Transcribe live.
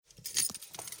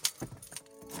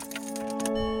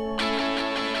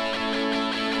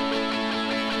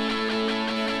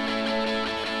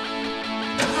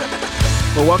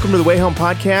Well, welcome to the Way Home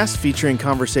podcast, featuring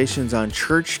conversations on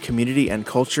church, community, and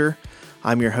culture.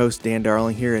 I'm your host, Dan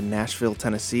Darling, here in Nashville,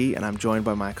 Tennessee, and I'm joined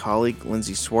by my colleague,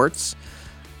 Lindsay Swartz.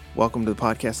 Welcome to the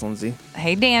podcast, Lindsay.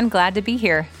 Hey, Dan. Glad to be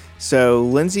here. So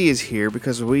Lindsay is here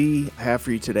because we have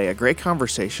for you today a great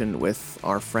conversation with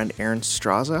our friend Erin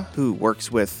Straza, who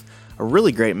works with a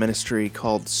really great ministry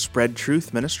called Spread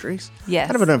Truth Ministries. Yes.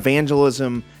 Kind of an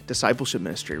evangelism discipleship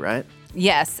ministry, right?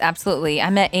 Yes, absolutely. I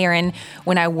met Erin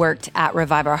when I worked at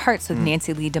Revive Our Hearts with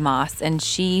Nancy Lee DeMoss, and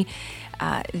she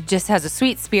just has a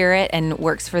sweet spirit and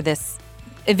works for this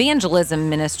evangelism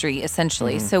ministry,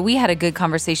 essentially. So we had a good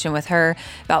conversation with her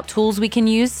about tools we can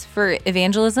use for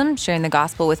evangelism, sharing the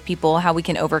gospel with people, how we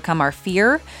can overcome our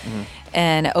fear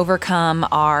and overcome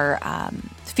our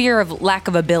fear of lack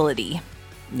of ability,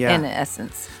 in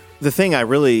essence. The thing I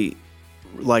really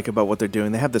like about what they're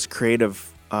doing, they have this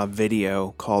creative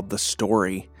video called The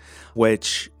Story,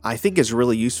 which I think is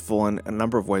really useful in a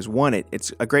number of ways. One,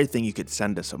 it's a great thing you could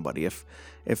send to somebody if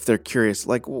they're curious,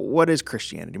 like, what is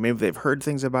Christianity? Maybe they've heard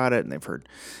things about it and they've heard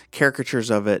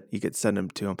caricatures of it. You could send them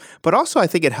to them. But also, I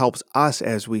think it helps us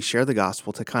as we share the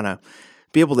gospel to kind of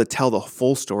be able to tell the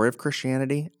full story of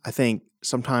Christianity. I think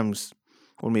sometimes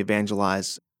when we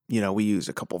evangelize, we use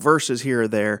a couple verses here or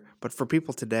there, but for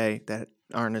people today that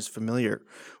aren't as familiar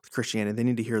with Christianity, they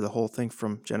need to hear the whole thing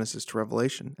from Genesis to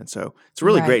Revelation. And so it's a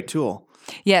really great tool.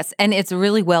 Yes, and it's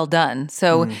really well done.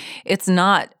 So it's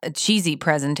not a cheesy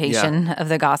presentation of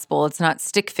the gospel. It's not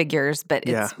stick figures, but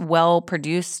it's well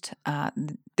produced.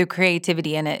 The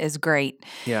creativity in it is great.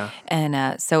 Yeah.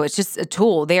 And so it's just a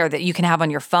tool there that you can have on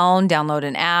your phone, download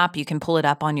an app. You can pull it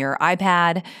up on your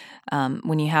iPad.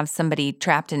 When you have somebody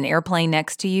trapped in an airplane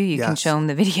next to you, you can show them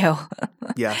the video.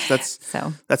 Yes,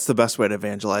 that's the best way to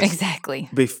evangelize. Exactly.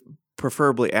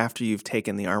 Preferably after you've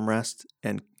taken the armrest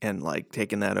and like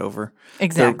taken that over.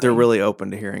 Exactly. They're really open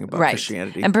to hearing about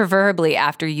Christianity. And preferably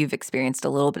after you've experienced a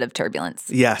little bit of turbulence.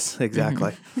 Yes,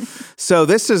 exactly. So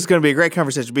this is going to be a great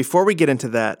conversation. Before we get into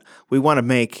that, we want to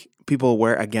make people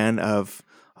aware again of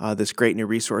this great new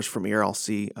resource from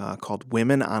ERLC called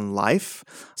Women on Life.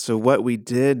 So what we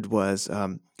did was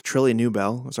Trillia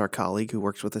Newbell, was our colleague who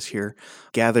works with us here,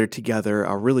 gathered together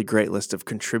a really great list of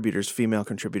contributors, female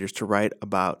contributors, to write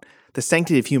about the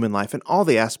sanctity of human life and all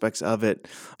the aspects of it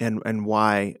and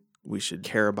why we should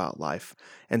care about life.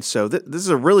 And so this is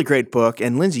a really great book.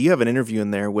 And Lindsay, you have an interview in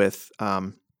there with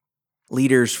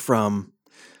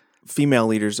female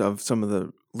leaders of some of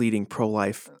the leading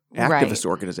pro-life activist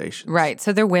organizations. Right.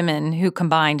 So they're women who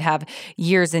combined have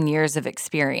years and years of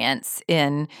experience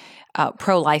in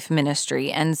pro-life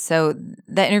ministry. And so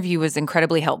that interview was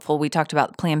incredibly helpful. We talked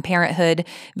about Planned Parenthood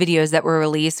videos that were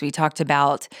released. We talked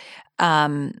about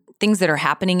things that are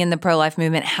happening in the pro-life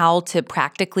movement, how to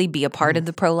practically be a part of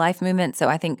the pro-life movement. So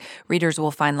I think readers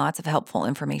will find lots of helpful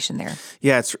information there.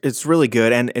 Yeah, it's really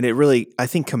good. And it really, I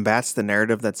think, combats the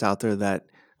narrative that's out there that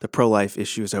the pro-life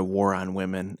issue is a war on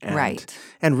women.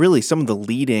 And really some of the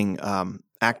leading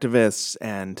activists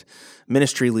and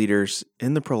ministry leaders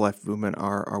in the pro-life movement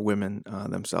are women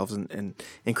themselves. And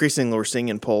increasingly we're seeing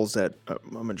in polls that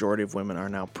a majority of women are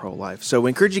now pro-life. So we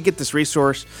encourage you to get this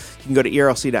resource. You can go to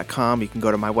erlc.com. You can go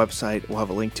to my website. We'll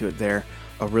have a link to it there.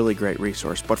 A really great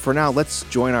resource. But for now, let's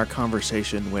join our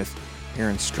conversation with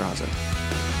Erin Straza.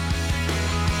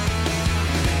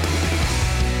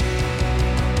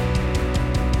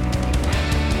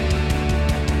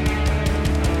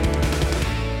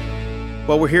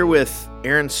 Well, we're here with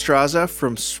Erin Straza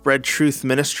from Spread Truth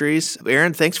Ministries.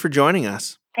 Erin, thanks for joining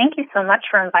us. Thank you so much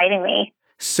for inviting me.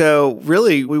 So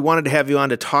really, we wanted to have you on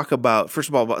to talk about, first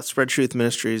of all, about Spread Truth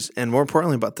Ministries, and more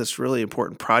importantly, about this really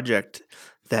important project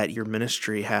that your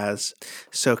ministry has.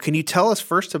 So can you tell us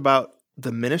first about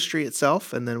the ministry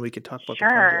itself, and then we could talk about the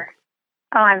project?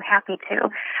 Oh, I'm happy to.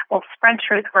 Well, Spread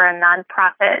Truth, we're a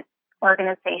nonprofit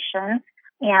organization,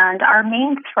 and our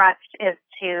main thrust is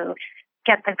to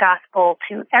get the gospel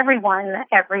to everyone,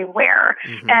 everywhere.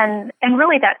 And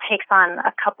really that takes on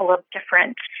a couple of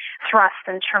different thrusts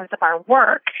in terms of our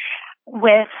work.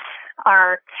 With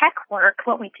our tech work,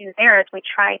 what we do there is we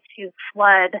try to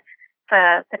flood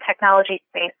the technology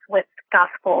space with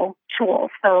gospel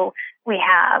tools. So we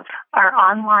have our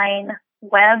online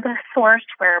web source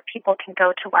where people can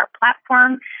go to our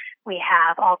platform. We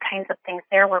have all kinds of things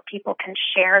there where people can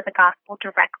share the gospel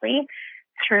directly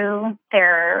through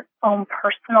their own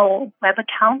personal web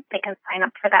account. They can sign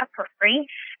up for that for free,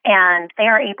 and they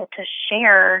are able to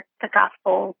share the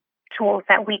gospel tools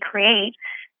that we create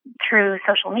through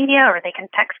social media, or they can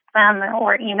text them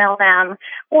or email them,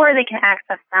 or they can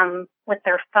access them with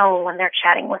their phone when they're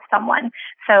chatting with someone.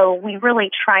 So we really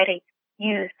try to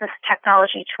use this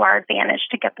technology to our advantage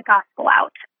to get the gospel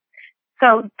out.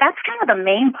 So that's kind of the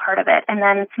main part of it. And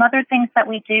then some other things that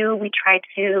we do, we try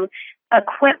to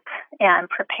equip and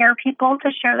prepare people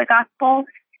to share the gospel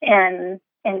in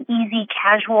easy,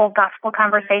 casual gospel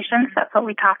conversations. That's what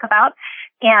we talk about.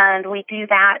 And we do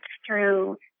that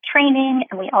through training.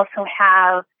 And we also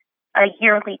have a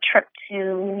yearly trip to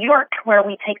New York where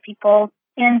we take people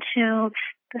into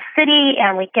the city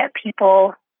and we get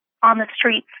people on the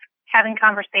streets having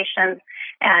conversations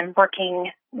and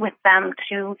working with them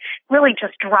to really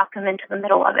just drop them into the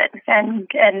middle of it and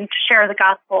share the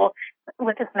gospel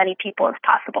with as many people as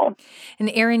possible. And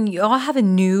Erin, you all have a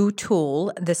new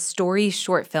tool, the story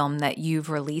short film that you've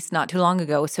released not too long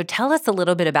ago. So tell us a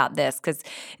little bit about this, because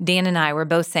Dan and I were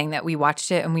both saying that we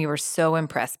watched it and we were so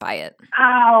impressed by it.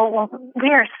 Oh, well, we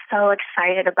are so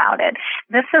excited about it.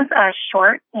 This is a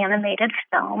short animated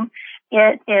film.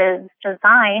 It is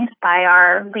designed by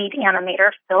our lead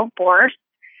animator, Phil Bors.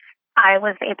 I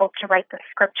was able to write the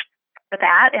script for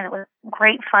that, and it was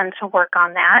great fun to work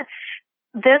on that.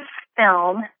 This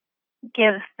film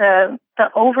gives the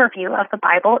overview of the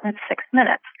Bible in 6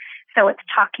 minutes. So it's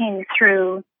talking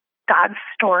through God's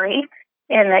story,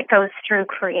 and it goes through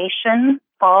creation,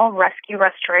 fall, rescue,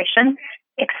 restoration,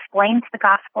 explains the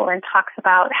gospel, and talks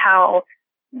about how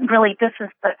really this is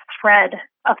the thread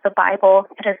of the Bible.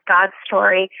 It is God's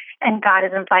story, and God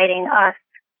is inviting us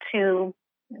to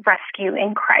rescue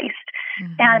in Christ.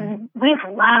 Mm-hmm. And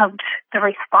we've loved the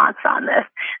response on this.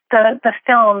 The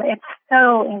film, it's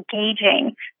so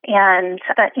engaging, and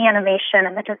the animation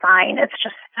and the design, it's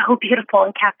just so beautiful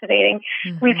and captivating.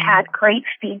 Mm-hmm. We've had great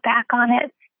feedback on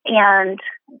it, and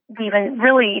we've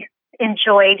really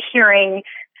enjoyed hearing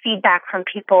feedback from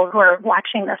people who are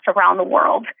watching this around the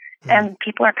world. And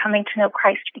people are coming to know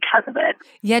Christ because of it.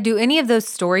 Yeah. Do any of those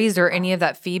stories or any of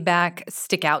that feedback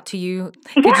stick out to you?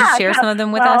 Could you share some of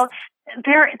them with us?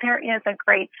 There is a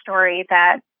great story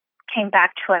that came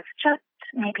back to us just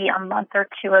maybe a month or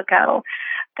two ago.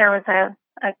 There was a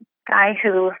guy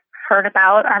who heard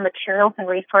about our materials and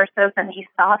resources, and he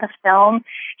saw the film.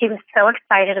 He was so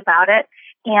excited about it,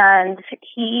 and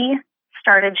he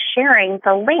started sharing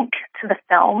the link to the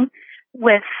film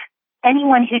with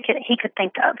anyone he could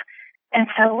think of. And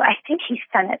so I think he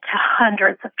sent it to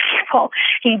hundreds of people.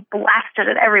 He blasted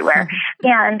it everywhere.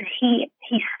 And he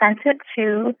sent it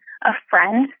to a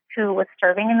friend who was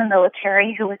serving in the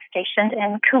military, who was stationed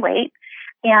in Kuwait.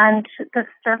 And the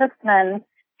serviceman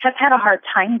has had a hard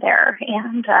time there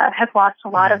and has lost a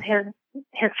lot of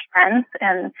his friends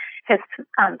and his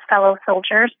fellow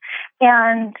soldiers.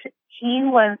 And he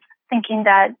was thinking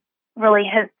that really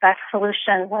his best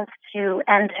solution was to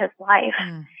end his life.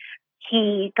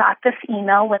 He got this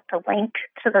email with the link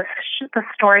to the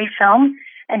story film,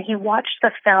 and he watched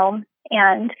the film,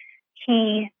 and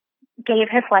he gave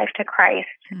his life to Christ.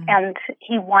 And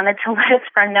he wanted to let his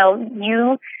friend know,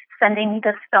 you sending me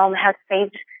this film has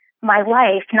saved my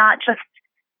life, not just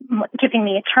giving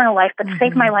me eternal life, but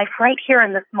saved my life right here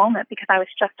in this moment, because I was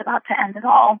just about to end it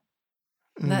all.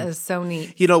 That is so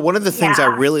neat. You know, one of the things I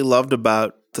really loved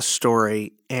about the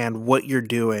story and what you're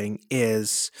doing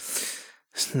is,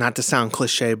 not to sound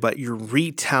cliche, but you're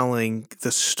retelling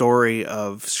the story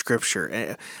of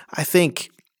Scripture. I think,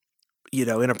 you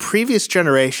know, in a previous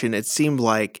generation, it seemed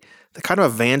like the kind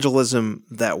of evangelism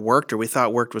that worked, or we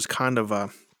thought worked, was kind of a,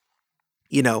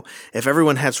 you know, if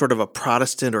everyone had sort of a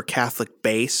Protestant or Catholic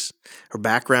base or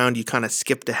background, you kind of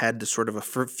skipped ahead to sort of a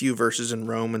few verses in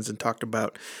Romans and talked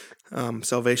about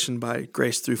salvation by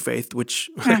grace through faith, which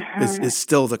is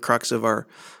still the crux of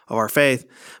our faith.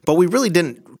 But we really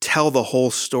didn't tell the whole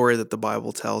story that the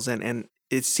Bible tells. And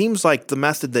it seems like the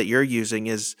method that you're using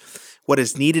is what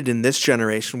is needed in this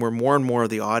generation, where more and more of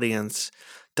the audience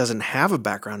doesn't have a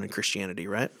background in Christianity,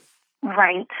 right?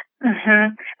 Right.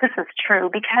 Mm-hmm. This is true,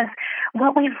 because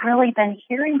what we've really been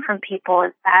hearing from people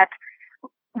is that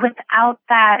without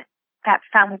that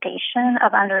foundation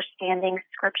of understanding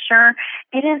Scripture,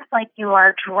 it is like you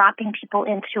are dropping people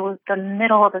into the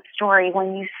middle of the story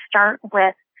when you start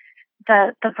with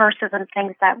the verses and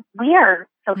things that we are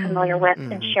so familiar with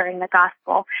in sharing the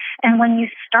gospel. And when you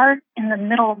start in the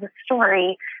middle of the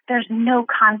story, there's no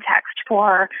context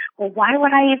for, well, why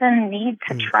would I even need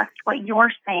to trust what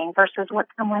you're saying versus what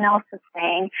someone else is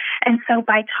saying? And so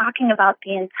by talking about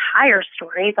the entire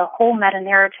story, the whole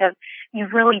meta-narrative, you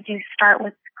really do start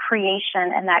with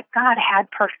creation and that God had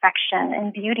perfection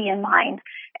and beauty in mind.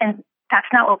 And that's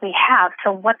not what we have.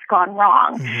 So what's gone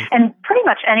wrong? And pretty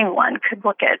much anyone could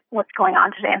look at what's going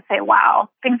on today and say, wow,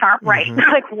 things aren't right.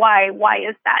 Like, why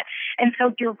is that? And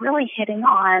so you're really hitting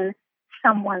on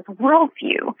someone's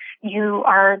worldview. You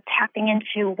are tapping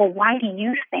into, well, why do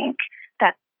you think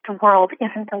the world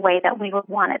isn't the way that we would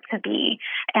want it to be.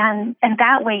 And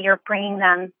that way you're bringing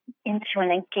them into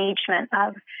an engagement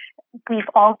of, we've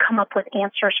all come up with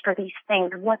answers for these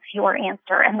things. What's your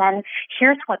answer? And then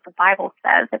here's what the Bible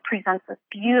says. It presents this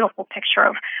beautiful picture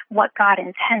of what God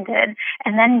intended.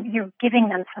 And then you're giving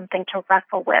them something to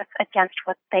wrestle with against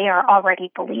what they are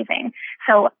already believing.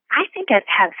 So I think it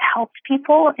has helped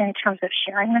people in terms of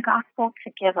sharing the gospel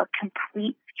to give a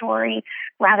complete story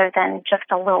rather than just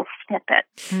a little snippet.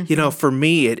 You know, for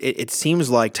me, it seems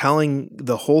like telling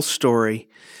the whole story.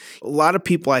 A lot of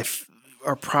people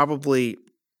are probably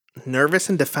nervous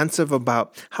and defensive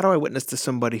about, how do I witness to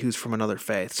somebody who's from another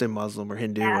faith, say Muslim or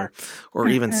Hindu or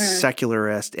even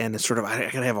secularist, and it's sort of, I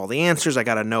gotta have all the answers, I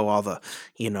gotta know all the,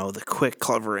 the quick,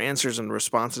 clever answers and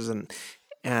responses,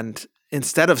 and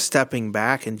instead of stepping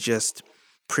back and just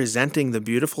presenting the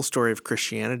beautiful story of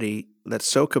Christianity that's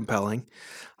so compelling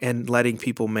and letting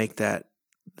people make that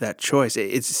choice,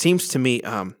 it seems to me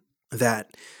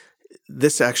that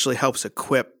this actually helps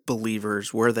equip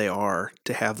believers where they are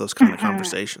to have those kind of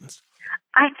conversations.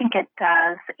 I think it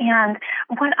does. And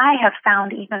what I have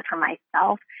found even for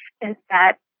myself is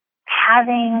that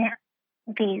having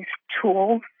these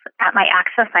tools at my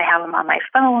access, I have them on my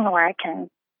phone or I can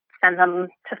send them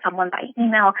to someone by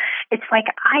email. It's like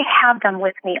I have them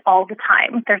with me all the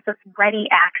time. There's this ready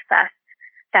access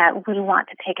that we want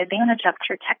to take advantage of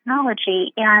through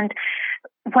technology. And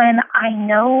when I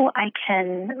know I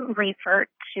can revert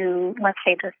to, let's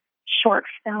say, this short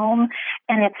film,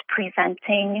 and it's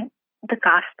presenting the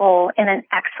gospel in an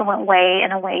excellent way,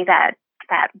 in a way that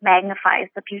magnifies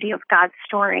the beauty of God's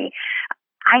story,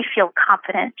 I feel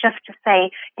confident just to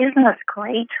say, isn't this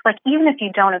great? Like, even if you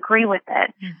don't agree with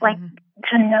it, like,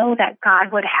 to know that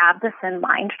God would have this in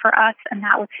mind for us and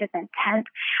that was his intent,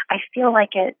 I feel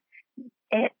like it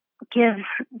gives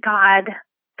God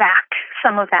back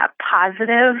some of that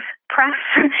positive press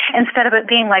instead of it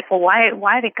being like, well,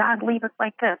 why did God leave us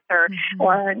like this?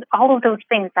 Or all of those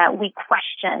things that we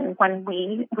question when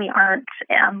we aren't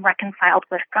reconciled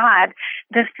with God.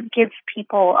 This gives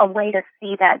people a way to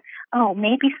see that, oh,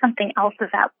 maybe something else is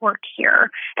at work here.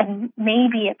 And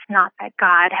maybe it's not that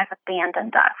God has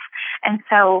abandoned us. And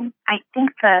so I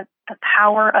think the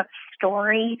power of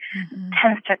story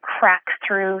tends to crack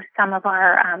through some of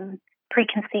our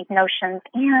preconceived notions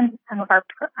and some of our,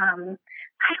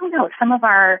 some of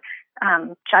our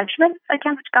judgments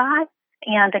against God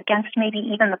and against maybe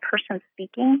even the person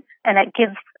speaking. And it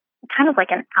gives kind of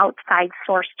like an outside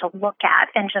source to look at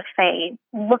and just say,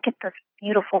 look at this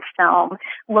beautiful film,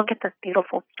 look at this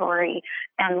beautiful story,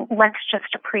 and let's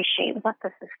just appreciate what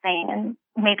this is saying. And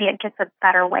maybe it gets a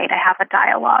better way to have a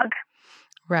dialogue.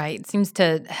 Right. It seems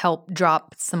to help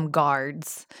drop some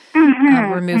guards,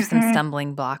 remove some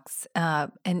stumbling blocks.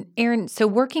 And Erin, so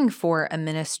working for a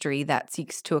ministry that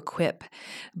seeks to equip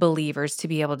believers to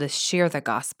be able to share the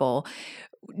gospel,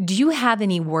 do you have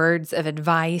any words of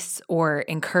advice or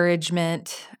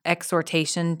encouragement,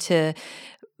 exhortation to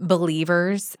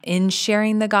believers in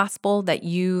sharing the gospel that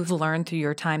you've learned through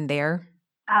your time there?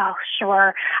 Oh,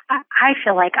 sure. I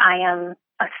feel like I am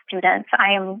a student.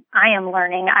 I am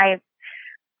learning.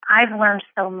 I've learned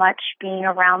so much being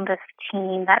around this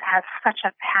team that has such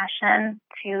a passion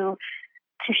to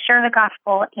share the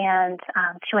gospel and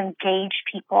to engage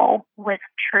people with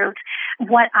truth.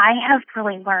 What I have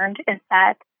really learned is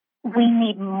that we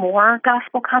need more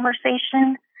gospel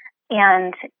conversation,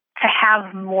 and to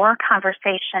have more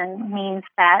conversation means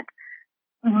that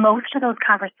most of those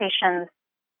conversations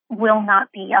will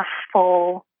not be a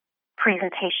full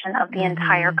presentation of the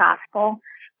entire gospel,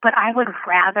 but I would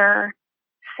rather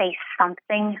say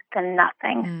something than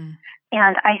nothing.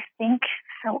 And I think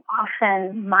so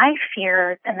often my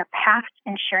fears in the past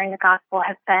in sharing the gospel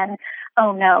have been,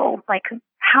 oh no, like,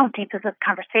 how deep is this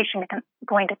conversation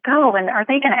going to go? And are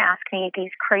they going to ask me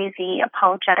these crazy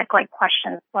apologetic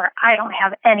questions where I don't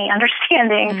have any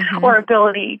understanding or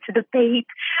ability to debate?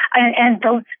 And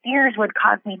those fears would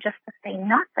cause me just to say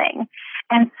nothing.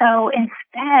 And so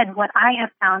instead, what I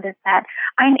have found is that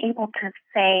I'm able to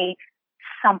say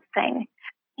something,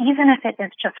 even if it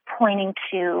is just pointing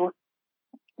to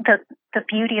the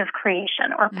beauty of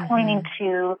creation or pointing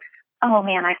to, oh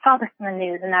man, I saw this in the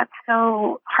news and that's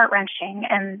so heart-wrenching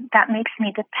and that makes me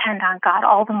depend on God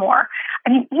all the more. I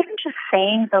mean, even just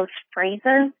saying those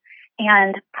phrases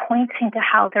and pointing to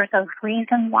how there's a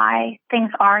reason why things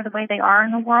are the way they are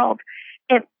in the world,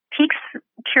 it piques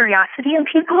curiosity in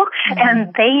people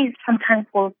and they sometimes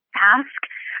will ask,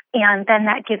 and then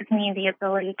that gives me the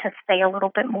ability to say a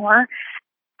little bit more.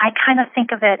 I kind of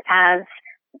think of it as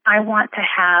I want to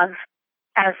have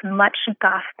as much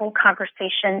gospel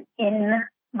conversation in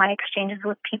my exchanges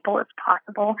with people as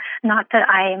possible. Not that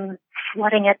I'm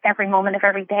flooding it every moment of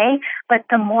every day, but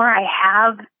the more I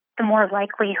have, the more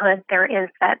likelihood there is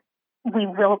that we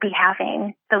will be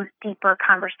having those deeper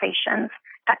conversations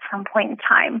at some point in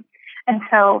time. And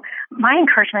so my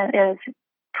encouragement is,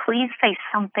 please say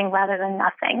something rather than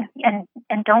nothing,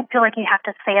 and don't feel like you have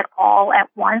to say it all at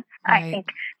once. Right. I think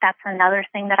that's another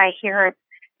thing that I hear.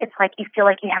 It's like you feel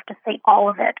like you have to say all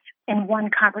of it in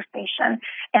one conversation.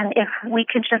 And if we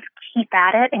could just keep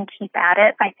at it and keep at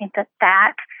it, I think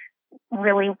that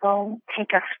really will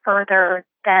take us further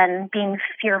than being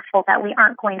fearful that we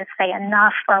aren't going to say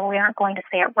enough or we aren't going to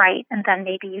say it right, and then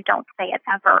maybe you don't say it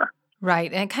ever.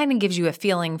 Right. And it kind of gives you a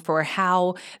feeling for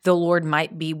how the Lord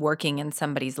might be working in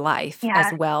somebody's life Yes.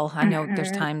 as well. I know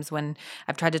there's times when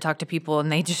I've tried to talk to people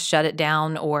and they just shut it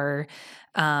down or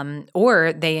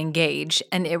they engage.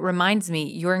 And it reminds me,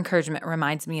 your encouragement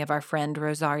reminds me of our friend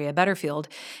Rosaria Butterfield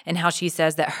and how she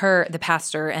says that the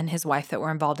pastor and his wife that were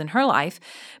involved in her life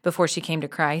before she came to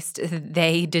Christ,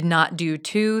 they did not do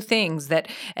two things that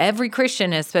every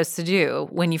Christian is supposed to do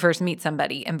when you first meet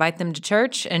somebody: invite them to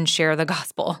church and share the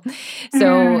gospel.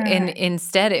 So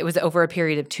instead, it was over a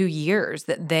period of 2 years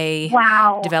that they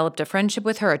developed a friendship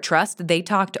with her, a trust. They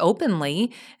talked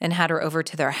openly and had her over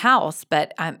to their house,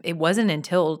 but it wasn't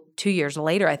until 2 years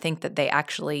later, I think, that they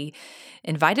actually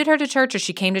invited her to church, or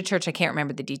she came to church. I can't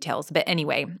remember the details. But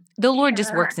anyway, the Lord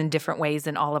just works in different ways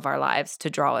in all of our lives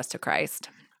to draw us to Christ.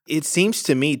 It seems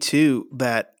to me, too,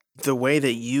 that the way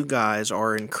that you guys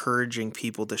are encouraging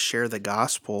people to share the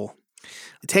gospel,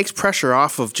 it takes pressure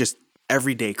off of just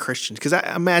everyday Christians. Because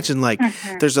I imagine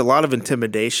there's a lot of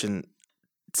intimidation.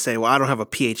 Say, well, I don't have a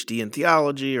PhD in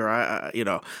theology, or I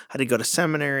didn't go to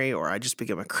seminary, or I just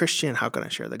became a Christian. How can I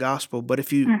share the gospel? But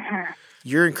if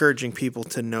you're encouraging people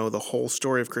to know the whole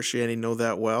story of Christianity, know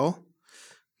that well,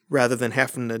 rather than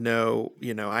having to know,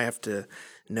 I have to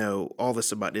know all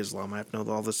this about Islam. I have to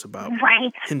know all this about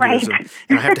Hinduism.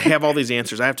 And I have to have all these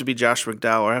answers. I have to be Josh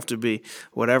McDowell, or I have to be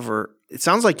whatever. It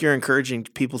sounds like you're encouraging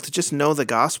people to just know the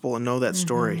gospel and know that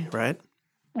story, right?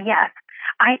 Yes.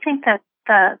 I think that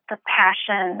the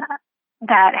passion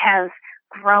that has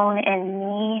grown in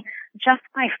me just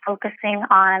by focusing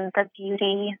on the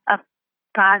beauty of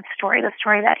God's story, the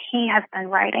story that He has been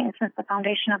writing since the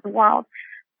foundation of the world,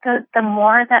 the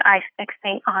more that I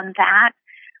fixate on that,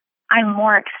 I'm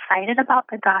more excited about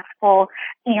the gospel.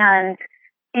 And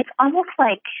it's almost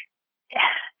like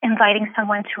inviting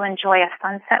someone to enjoy a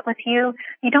sunset with you.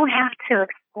 You don't have to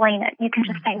explain it. You can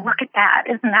just say, look at that.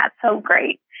 Isn't that so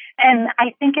great? And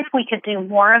I think if we could do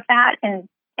more of that, and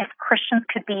if Christians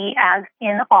could be as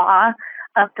in awe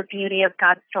of the beauty of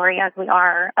God's story as we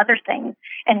are other things,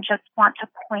 and just want to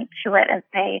point to it and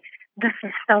say, this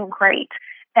is so great.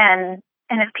 And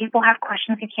if people have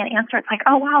questions you can't answer, it's like,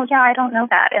 oh, wow, yeah, I don't know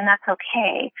that. And that's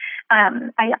okay.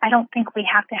 I don't think we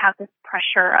have to have this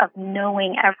pressure of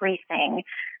knowing everything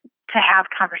to have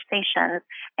conversations.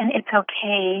 And it's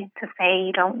okay to say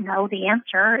you don't know the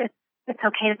answer. It's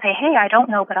okay to say, hey, I don't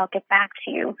know, but I'll get back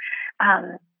to you.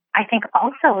 I think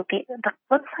also the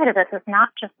flip side of this is not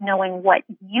just knowing what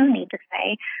you need to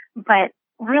say, but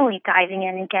really diving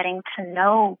in and getting to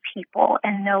know people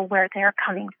and know where they're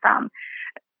coming from.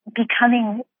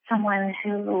 Becoming someone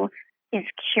who is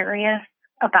curious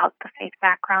about the faith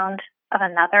background of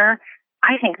another,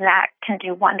 I think that can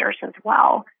do wonders as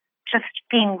well. Just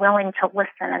being willing to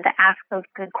listen and to ask those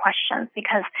good questions,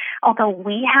 because although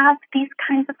we have these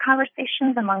kinds of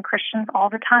conversations among Christians all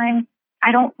the time,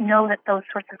 I don't know that those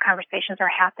sorts of conversations are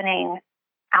happening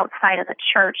outside of the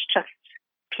church, just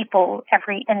people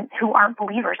who aren't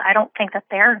believers. I don't think that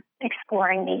they're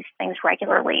exploring these things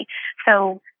regularly.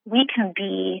 So we can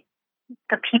be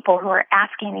the people who are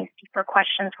asking these deeper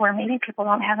questions where maybe people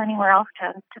don't have anywhere else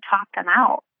to talk them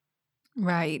out.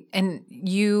 Right. And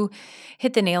you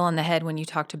hit the nail on the head when you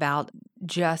talked about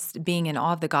just being in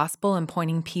awe of the gospel and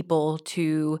pointing people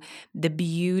to the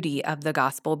beauty of the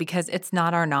gospel, because it's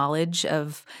not our knowledge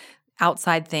of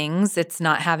outside things. It's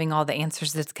not having all the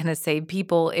answers that's going to save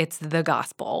people. It's the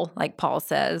gospel. Like Paul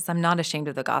says, I'm not ashamed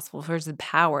of the gospel, for it's the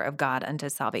power of God unto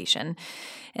salvation.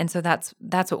 And so that's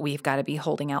what we've got to be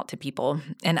holding out to people.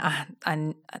 And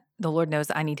the Lord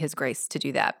knows I need His grace to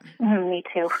do that. Me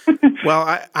too.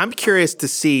 Well, I'm curious to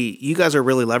see, you guys are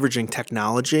really leveraging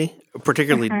technology,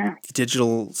 particularly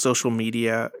digital social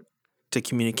media, to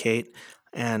communicate.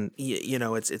 And,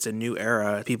 it's a new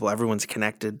era. Everyone's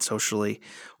connected socially.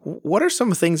 What are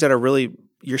some things that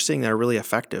you're seeing that are really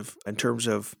effective in terms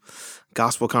of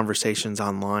gospel conversations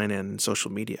online and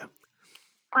social media?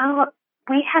 Well,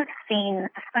 we have seen,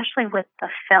 especially with the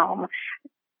film,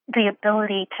 the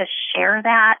ability to share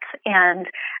that and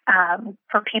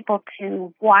for people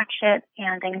to watch it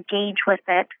and engage with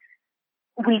it,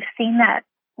 we've seen that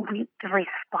the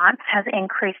response has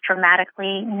increased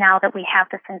dramatically now that we have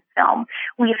this in film.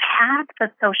 We've had the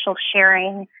social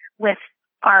sharing with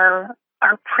our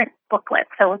print booklet,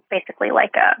 so it's basically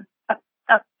like a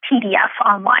PDF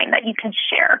online that you can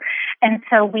share. And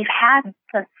so we've had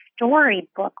the story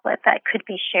booklet that could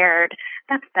be shared.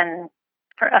 That's been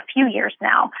for a few years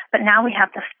now, but now we have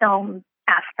the film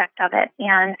aspect of it.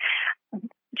 And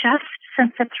just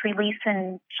since its release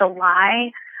in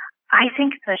July, I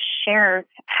think the shares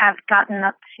have gotten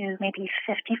up to maybe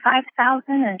 55,000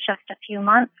 in just a few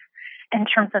months in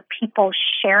terms of people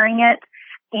sharing it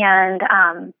and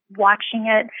watching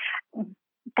it.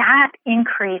 That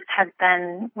increase has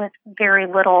been with very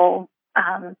little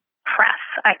press,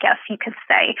 I guess you could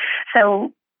say.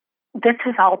 So this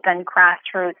has all been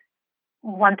grassroots.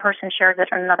 One person shares it,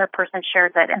 another person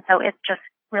shares it. And so it just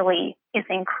really is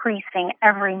increasing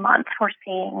every month. We're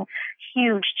seeing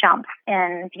huge jumps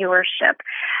in viewership.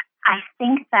 I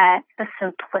think that the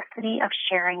simplicity of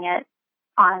sharing it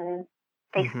on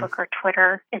Facebook or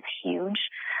Twitter is huge.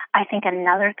 I think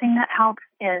another thing that helps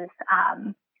is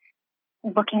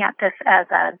looking at this as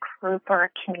a group or a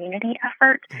community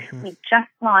effort. We just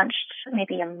launched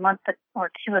maybe a month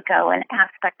or two ago an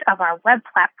aspect of our web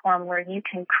platform where you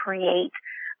can create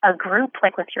a group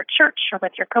like with your church or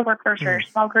with your coworkers or your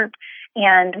small group.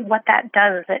 And what that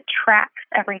does is it tracks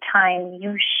every time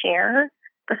you share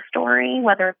the story,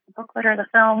 whether it's the booklet or the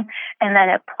film, and then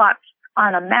it plots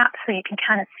on a map so you can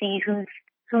kind of see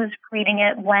who's reading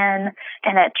it when,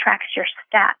 and it tracks your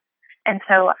stats. And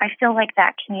so I feel like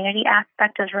that community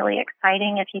aspect is really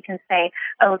exciting if you can say,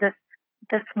 oh, this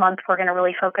month we're going to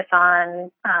really focus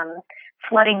on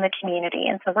flooding the community.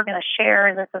 And so we're going to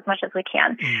share this as much as we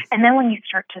can. And then when you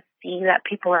start to see that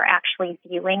people are actually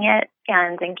viewing it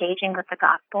and engaging with the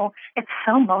gospel, it's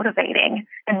so motivating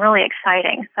and really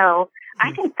exciting. So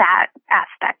I think that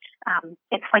aspect,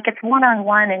 it's like it's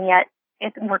one-on-one, and yet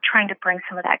we're trying to bring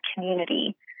some of that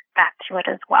community back to it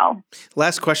as well.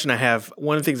 Last question I have.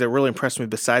 One of the things that really impressed me,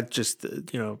 besides just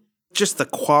the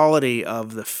quality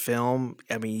of the film,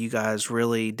 I mean, you guys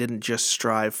really didn't just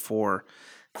strive for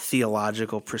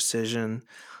theological precision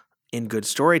in good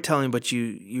storytelling, but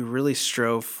you really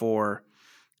strove for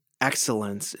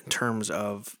excellence in terms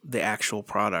of the actual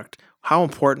product. How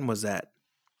important was that?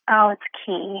 Oh, it's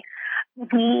key.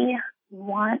 We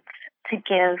want to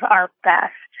give our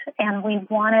best, and we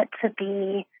want it to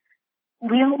be,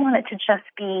 we don't want it to just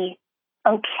be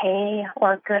okay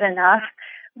or good enough.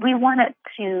 We want it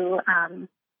to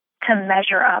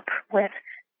measure up with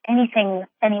anything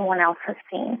anyone else has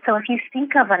seen. So if you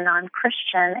think of a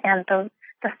non-Christian and the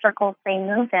circles they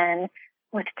move in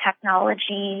with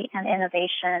technology and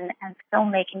innovation and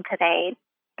filmmaking today,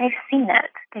 they've seen it.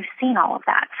 They've seen all of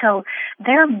that. So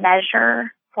their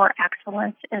measure for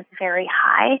excellence is very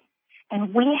high,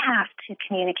 and we have to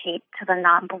communicate to the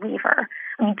non-believer.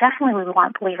 I mean, definitely we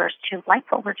want believers to like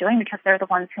what we're doing because they're the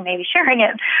ones who may be sharing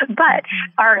it. But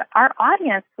our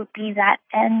audience would be that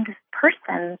end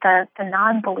person, the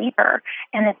non-believer.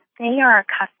 And if they are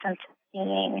accustomed to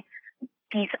seeing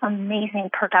these amazing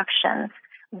productions,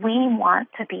 we want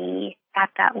to be at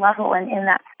that level and in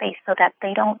that space so that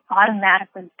they don't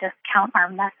automatically discount our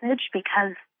message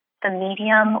because the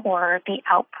medium or the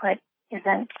output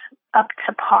isn't up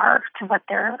to par to what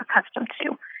they're accustomed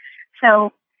to.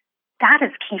 So that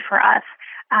is key for us.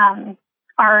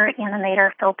 Our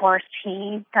animator, Phil Borst,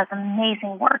 he does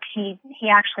amazing work. He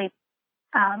actually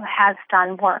has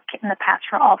done work in the past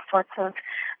for all sorts of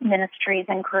ministries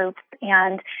and groups,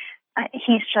 and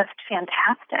he's just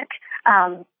fantastic.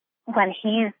 When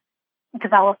he's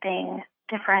developing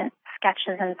different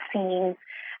sketches and scenes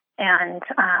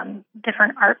and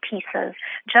different art pieces,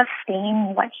 just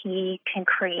seeing what he can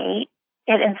create,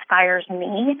 it inspires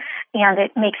me, and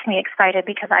it makes me excited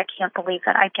because I can't believe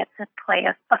that I get to play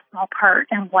a small part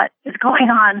in what is going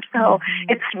on. So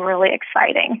it's really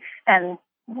exciting, and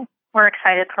we're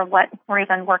excited for what we're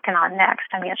even working on next.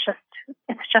 I mean,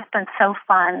 it's just been so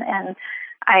fun, and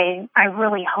I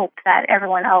really hope that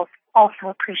everyone else also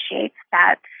appreciates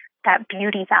that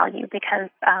beauty value, because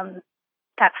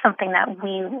that's something that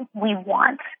we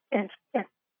want is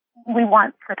we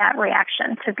want for that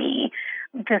reaction to be,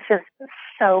 this is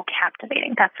so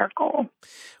captivating. That's our goal.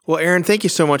 Well, Erin, thank you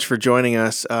so much for joining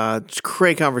us. It's a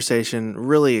great conversation.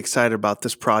 Really excited about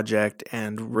this project,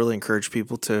 and really encourage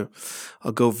people to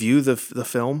go view the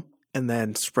film and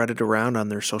then spread it around on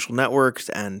their social networks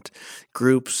and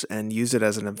groups and use it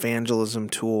as an evangelism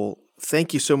tool.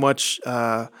 Thank you so much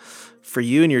for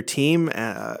you and your team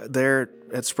there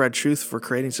at Spread Truth for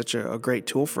creating such a great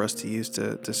tool for us to use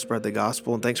to spread the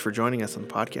gospel. And thanks for joining us on the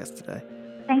podcast today.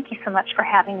 Thank you so much for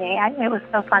having me. It was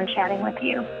so fun chatting with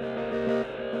you.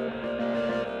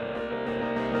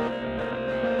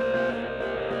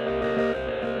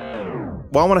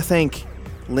 Well, I want to thank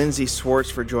Lindsay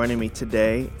Swartz for joining me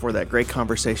today for that great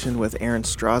conversation with Erin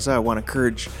Straza. I want to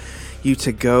encourage you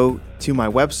to go to my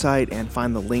website and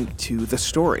find the link to The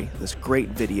Story, this great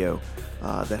video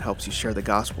that helps you share the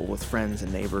gospel with friends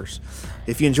and neighbors.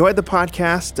 If you enjoyed the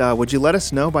podcast, would you let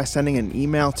us know by sending an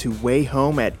email to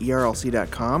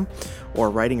wayhome@erlc.com or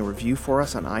writing a review for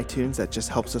us on iTunes? That just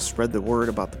helps us spread the word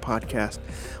about the podcast.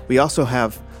 We also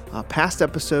have past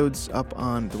episodes up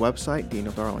on the website,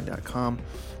 danieldarling.com.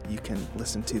 You can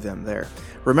listen to them there.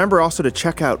 Remember also to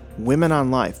check out Women on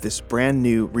Life, this brand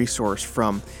new resource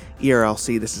from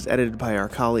ERLC. This is edited by our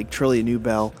colleague Trillia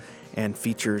Newbell and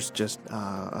features just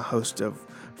a host of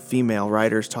female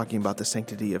writers talking about the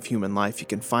sanctity of human life. You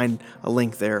can find a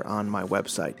link there on my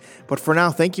website. But for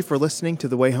now, thank you for listening to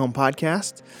The Way Home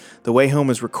podcast. The Way Home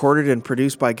is recorded and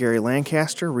produced by Gary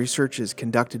Lancaster. Research is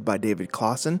conducted by David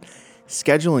Clausen.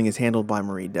 Scheduling is handled by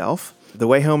Marie Delph. The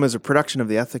Way Home is a production of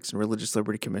the Ethics and Religious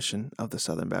Liberty Commission of the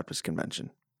Southern Baptist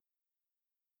Convention.